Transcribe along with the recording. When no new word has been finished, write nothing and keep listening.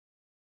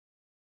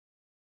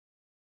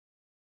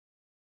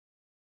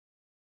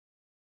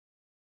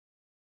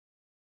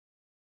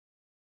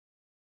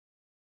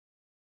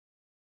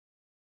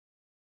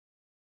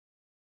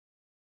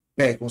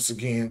Back once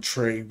again,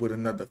 Trey, with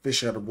another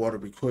Fish Out of Water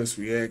request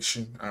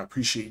reaction. I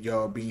appreciate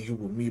y'all being here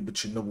with me,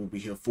 but you know what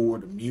we're here for,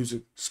 the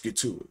music. Let's get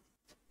to it.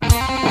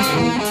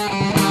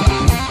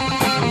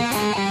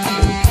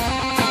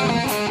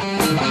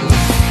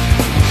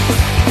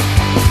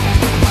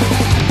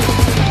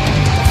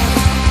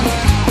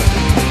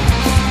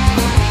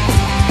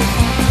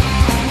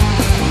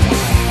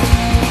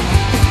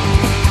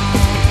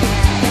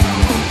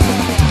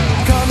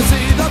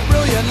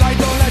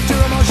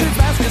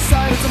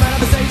 It's a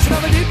manifestation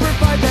of a deeper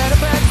fight that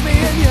affects me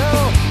and you.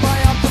 My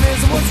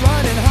optimism was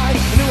running high.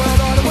 The new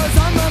world order was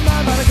on my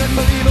mind, but I couldn't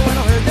believe it when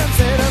I heard them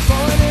say they're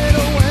throwing it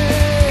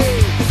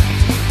away.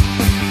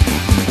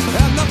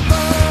 And the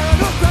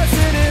fertile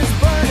crescent is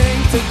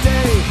burning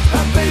today,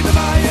 and baby,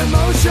 my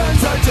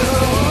emotions are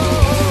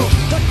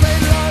too. The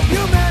crater of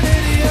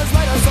humanity has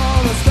led us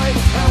all astray,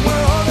 and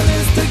we're all in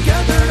this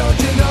together, don't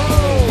you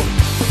know?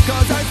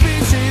 'Cause our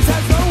species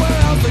has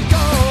nowhere else to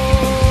go.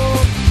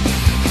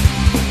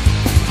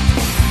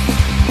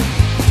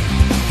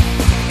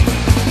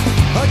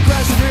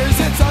 Aggression rears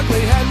its ugly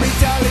head,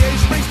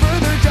 retaliation brings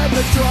further dread.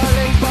 The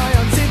drawing by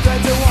unseen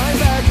threads to wind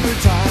back through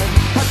time.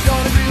 I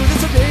don't agree with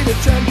this outdated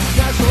trend.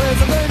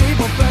 Nationalism, an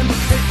evil friend.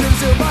 It can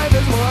survive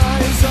as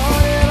lines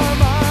on in our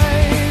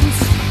minds.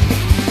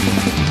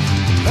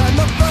 And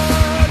the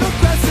fertile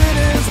crescent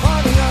is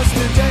haunting us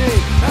today,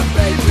 and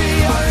baby,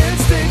 our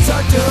instincts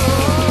are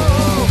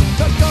due.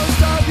 The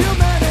ghost of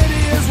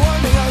humanity is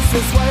warning us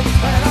this way,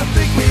 and I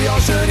think we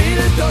all should eat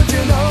it, don't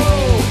you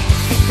know?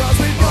 'Cause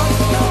we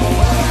don't know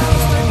where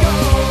else to go.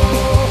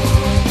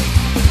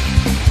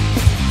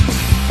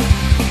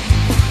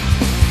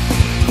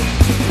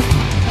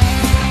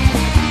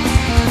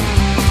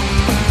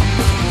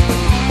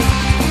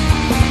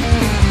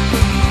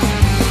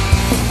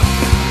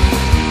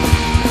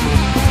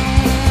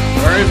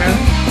 Alright, man.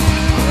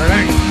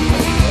 Alright,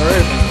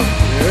 man.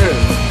 Yeah.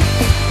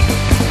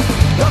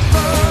 The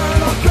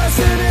fertile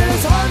crescent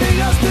is haunting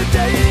us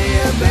today,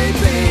 and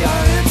baby,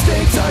 our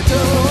instincts are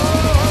due.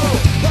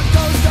 The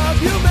ghost of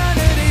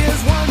humanity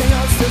is warning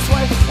us this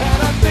way, and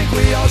I think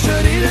we all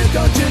should eat it,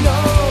 don't you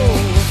know?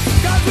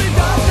 'Cause we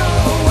don't know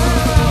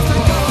where else to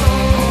go.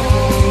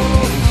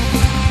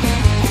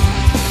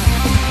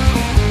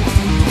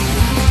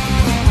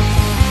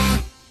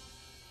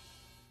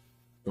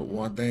 But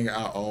one thing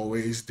I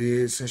always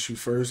did since you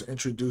first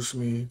introduced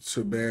me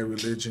to Bad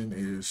Religion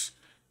is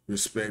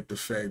respect the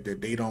fact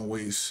that they don't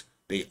waste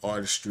their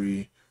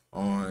artistry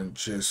on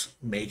just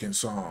making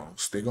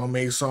songs. They're gonna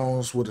make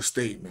songs with a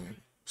statement,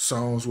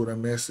 songs with a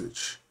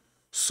message,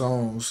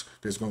 songs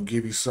that's gonna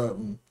give you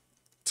something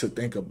to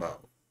think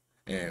about.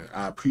 And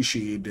I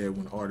appreciate that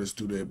when artists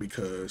do that,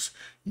 because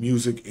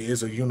music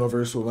is a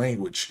universal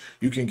language.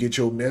 You can get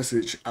your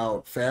message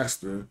out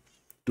faster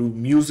through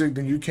music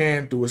than you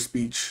can through a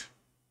speech,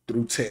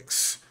 through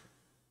text,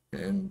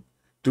 and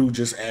through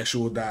just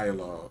actual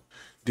dialogue.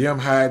 Them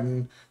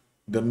hiding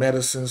the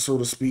medicine, so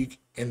to speak,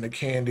 in the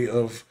candy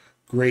of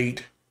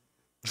great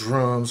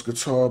drums,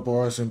 guitar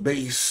bars, and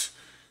bass.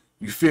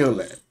 You feel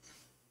that.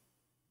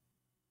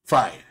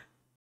 Fire.